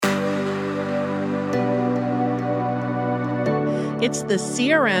It's the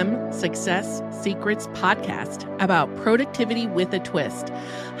CRM Success Secrets podcast about productivity with a twist.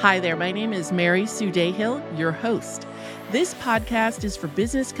 Hi there, my name is Mary Sue Dayhill, your host. This podcast is for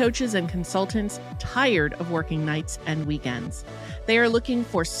business coaches and consultants tired of working nights and weekends. They are looking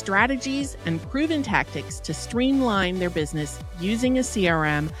for strategies and proven tactics to streamline their business using a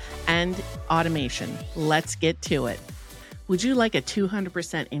CRM and automation. Let's get to it. Would you like a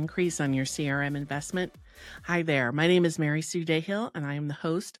 200% increase on your CRM investment? Hi there, my name is Mary Sue Dayhill, and I am the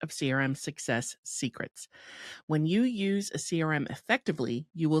host of CRM Success Secrets. When you use a CRM effectively,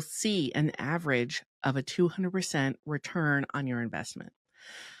 you will see an average of a 200% return on your investment.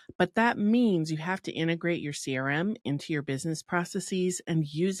 But that means you have to integrate your CRM into your business processes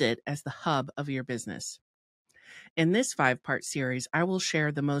and use it as the hub of your business. In this 5-part series, I will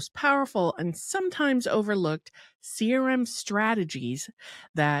share the most powerful and sometimes overlooked CRM strategies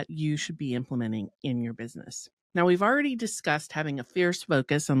that you should be implementing in your business. Now, we've already discussed having a fierce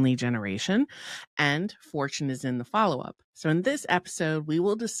focus on lead generation, and fortune is in the follow-up. So in this episode, we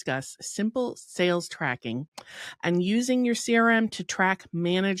will discuss simple sales tracking and using your CRM to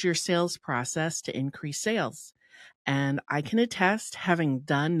manage your sales process to increase sales. And I can attest, having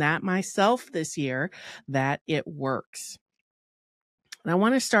done that myself this year, that it works. And I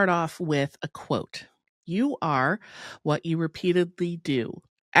want to start off with a quote. You are what you repeatedly do.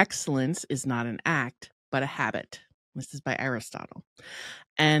 Excellence is not an act, but a habit. This is by Aristotle.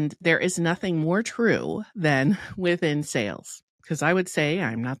 And there is nothing more true than within sales, because I would say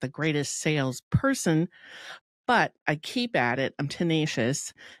I'm not the greatest sales person, but I keep at it. I'm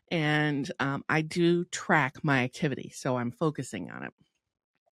tenacious, and I do track my activity, so I'm focusing on it.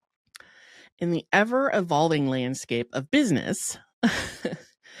 In the ever-evolving landscape of business,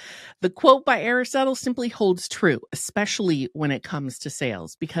 the quote by Aristotle simply holds true, especially when it comes to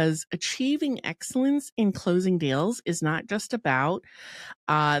sales, because achieving excellence in closing deals is not just about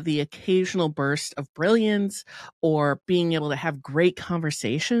the occasional burst of brilliance or being able to have great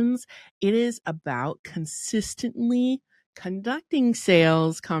conversations. It is about consistently conducting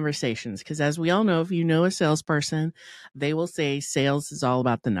sales conversations, because as we all know, if you know a salesperson, they will say sales is all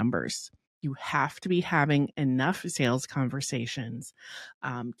about the numbers. You have to be having enough sales conversations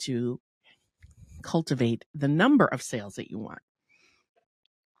to cultivate the number of sales that you want.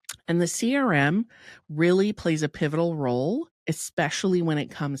 And the CRM really plays a pivotal role, especially when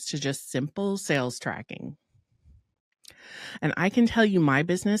it comes to just simple sales tracking. And I can tell you my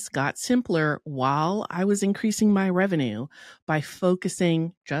business got simpler while I was increasing my revenue by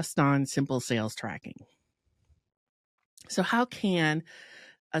focusing just on simple sales tracking. So how can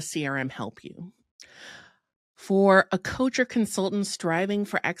a CRM help you? For a coach or consultant striving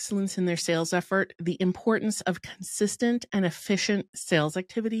for excellence in their sales effort, the importance of consistent and efficient sales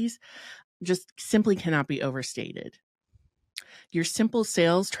activities just simply cannot be overstated. Your simple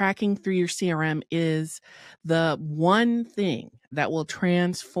sales tracking through your CRM is the one thing that will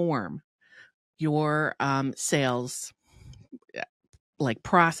transform your sales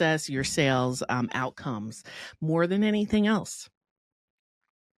process, your sales outcomes more than anything else.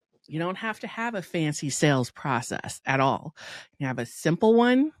 You don't have to have a fancy sales process at all. You have a simple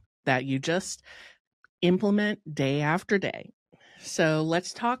one that you just implement day after day. So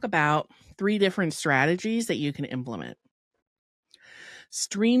let's talk about 3 different strategies that you can implement.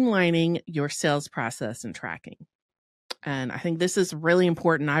 Streamlining your sales process and tracking. And I think this is really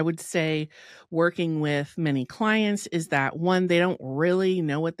important. I would say working with many clients is that, one, they don't really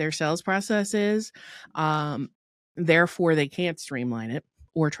know what their sales process is. Therefore, they can't streamline it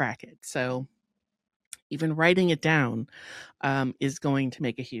or track it. So even writing it down is going to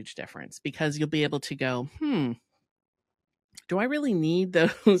make a huge difference, because you'll be able to go, do I really need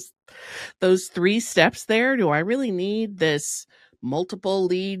those 3 steps there? Do I really need this multiple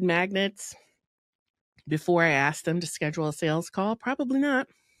lead magnets before I ask them to schedule a sales call? Probably not.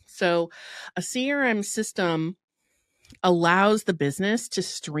 So a CRM system allows the business to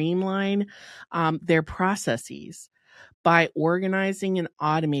streamline their processes by organizing and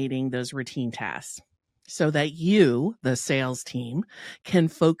automating those routine tasks so that you, the sales team, can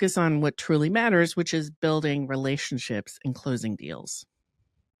focus on what truly matters, which is building relationships and closing deals.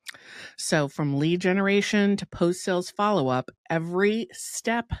 So from lead generation to post-sales follow-up, every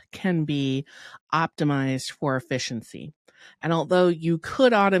step can be optimized for efficiency. And although you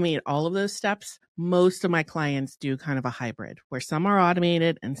could automate all of those steps, most of my clients do kind of a hybrid, where some are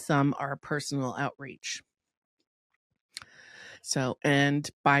automated and some are personal outreach. So, and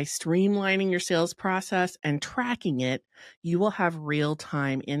by streamlining your sales process and tracking it, you will have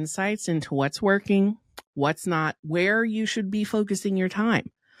real-time insights into what's working, what's not, where you should be focusing your time.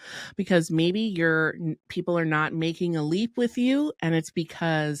 because maybe your people are not making a leap with you, and it's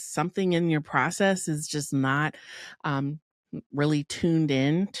because something in your process is just not really tuned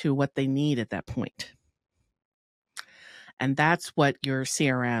in to what they need at that point. And that's what your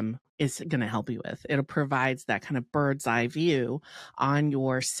CRM is going to help you with. It provides that kind of bird's eye view on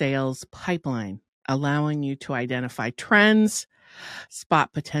your sales pipeline, allowing you to identify trends,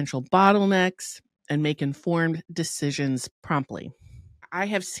 spot potential bottlenecks, and make informed decisions promptly. I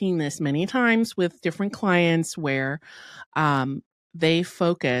have seen this many times with different clients where they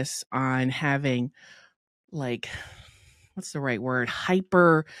focus on having, like, what's the right word?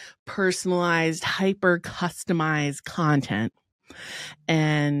 Hyper personalized, hyper customized content.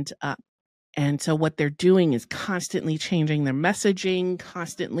 And so what they're doing is constantly changing their messaging,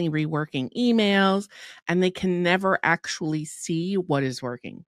 constantly reworking emails, and they can never actually see what is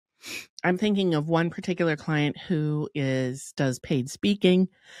working. I'm thinking of one particular client who does paid speaking,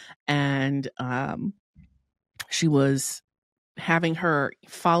 and she was having her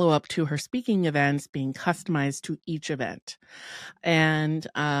follow up to her speaking events being customized to each event. And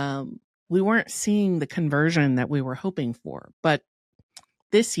we weren't seeing the conversion that we were hoping for. But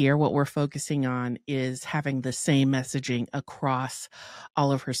this year, what we're focusing on is having the same messaging across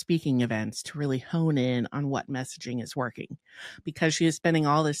all of her speaking events to really hone in on what messaging is working, because she is spending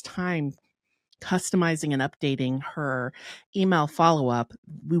all this time customizing and updating her email follow-up.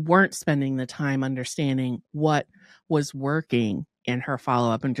 We weren't spending the time understanding what was working in her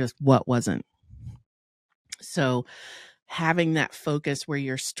follow-up and just what wasn't. So having that focus where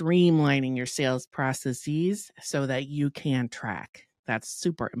you're streamlining your sales processes so that you can track, that's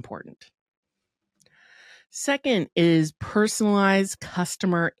super important. Second is personalized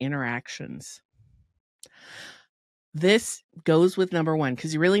customer interactions. This goes with number one,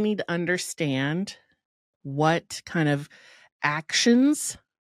 because you really need to understand what kind of actions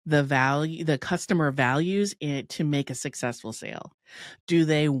the customer values to make a successful sale. Do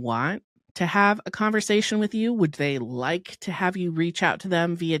they want to have a conversation with you? Would they like to have you reach out to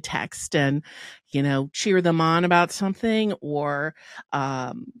them via text and, cheer them on about something, or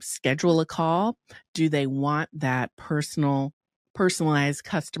schedule a call? Do they want that personalized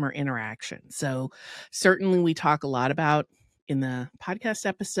customer interaction? So certainly we talk a lot about in the podcast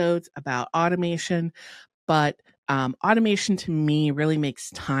episodes about automation, but automation to me really makes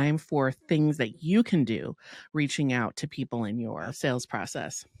time for things that you can do reaching out to people in your sales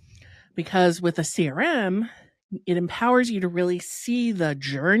process. Because with a CRM, it empowers you to really see the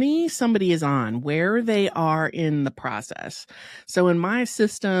journey somebody is on, where they are in the process. So in my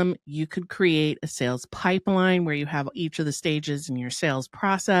system, you could create a sales pipeline where you have each of the stages in your sales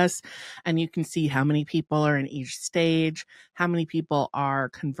process, and you can see how many people are in each stage, how many people are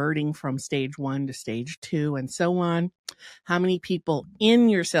converting from stage 1 to stage 2, and so on. How many people in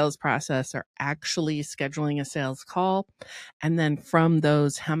your sales process are actually scheduling a sales call, and then from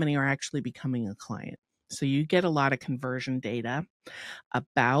those, how many are actually becoming a client. So you get a lot of conversion data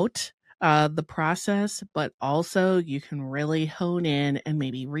about the process, but also you can really hone in and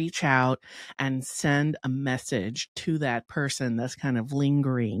maybe reach out and send a message to that person that's kind of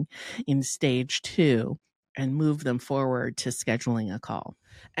lingering in stage 2 and move them forward to scheduling a call.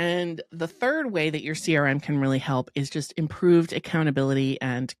 And the third way that your CRM can really help is just improved accountability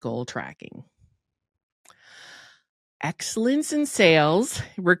and goal tracking. Excellence in sales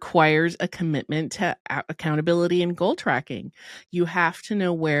requires a commitment to accountability and goal tracking. You have to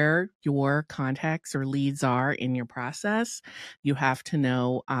know where your contacts or leads are in your process. You have to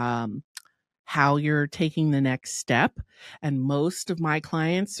know how you're taking the next step. And most of my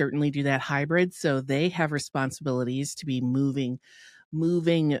clients certainly do that hybrid. So they have responsibilities to be moving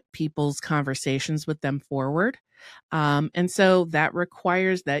people's conversations with them forward. And so that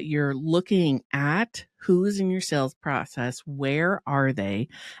requires that you're looking at who's in your sales process, where are they,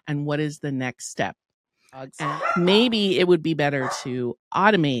 and what is the next step. And maybe it would be better to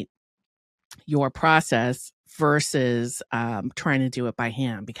automate your process versus trying to do it by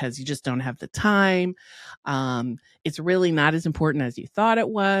hand, because you just don't have the time. It's really not as important as you thought it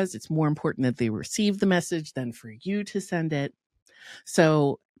was. It's more important that they receive the message than for you to send it.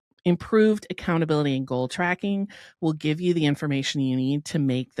 So improved accountability and goal tracking will give you the information you need to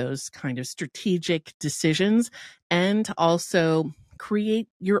make those kind of strategic decisions, and also create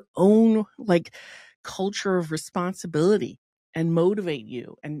your own culture of responsibility and motivate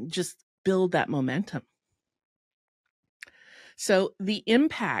you and just build that momentum. So the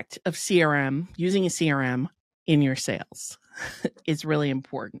impact of using a CRM in your sales. is really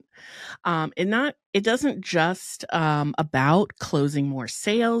important. It doesn't just about closing more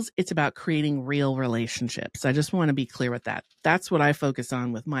sales. It's about creating real relationships. I just want to be clear with that. That's what I focus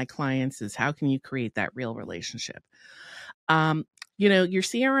on with my clients is how can you create that real relationship? Your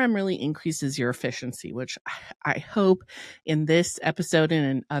CRM really increases your efficiency, which I hope in this episode and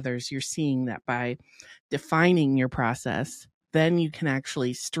in others, you're seeing that by defining your process, then you can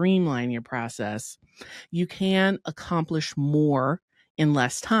actually streamline your process. You can accomplish more in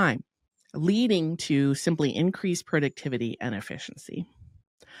less time, leading to simply increased productivity and efficiency.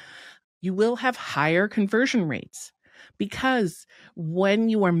 You will have higher conversion rates because when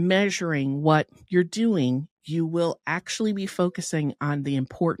you are measuring what you're doing, you will actually be focusing on the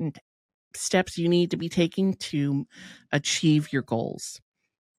important steps you need to be taking to achieve your goals.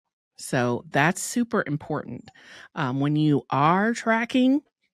 So that's super important. When you are tracking,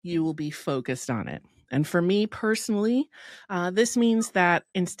 you will be focused on it. And for me personally, this means that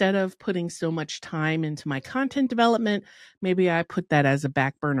instead of putting so much time into my content development, maybe I put that as a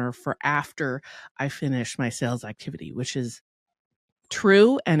back burner for after I finish my sales activity, which is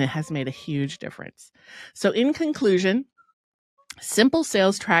true, and it has made a huge difference. So in conclusion, simple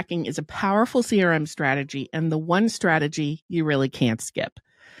sales tracking is a powerful CRM strategy and the one strategy you really can't skip.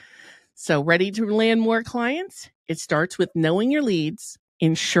 So ready to land more clients? It starts with knowing your leads,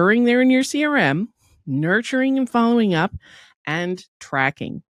 ensuring they're in your CRM, nurturing and following up, and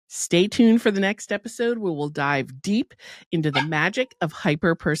tracking. Stay tuned for the next episode where we'll dive deep into the magic of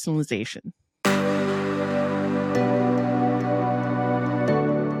hyper-personalization.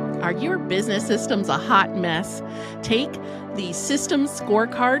 Are your business systems a hot mess? Take the Systems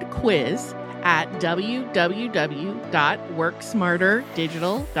Scorecard quiz at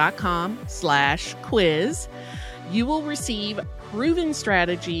www.worksmarterdigital.com/quiz. You will receive proven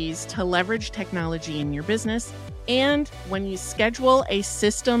strategies to leverage technology in your business. And when you schedule a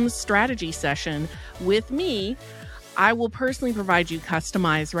systems strategy session with me, I will personally provide you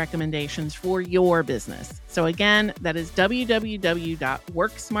customized recommendations for your business. So again, that is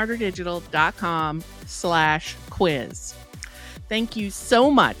www.worksmarterdigital.com/quiz. Thank you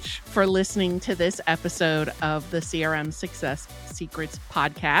so much for listening to this episode of the CRM Success Secrets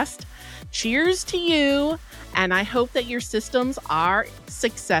podcast. Cheers to you, and I hope that your systems are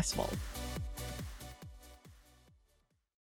successful.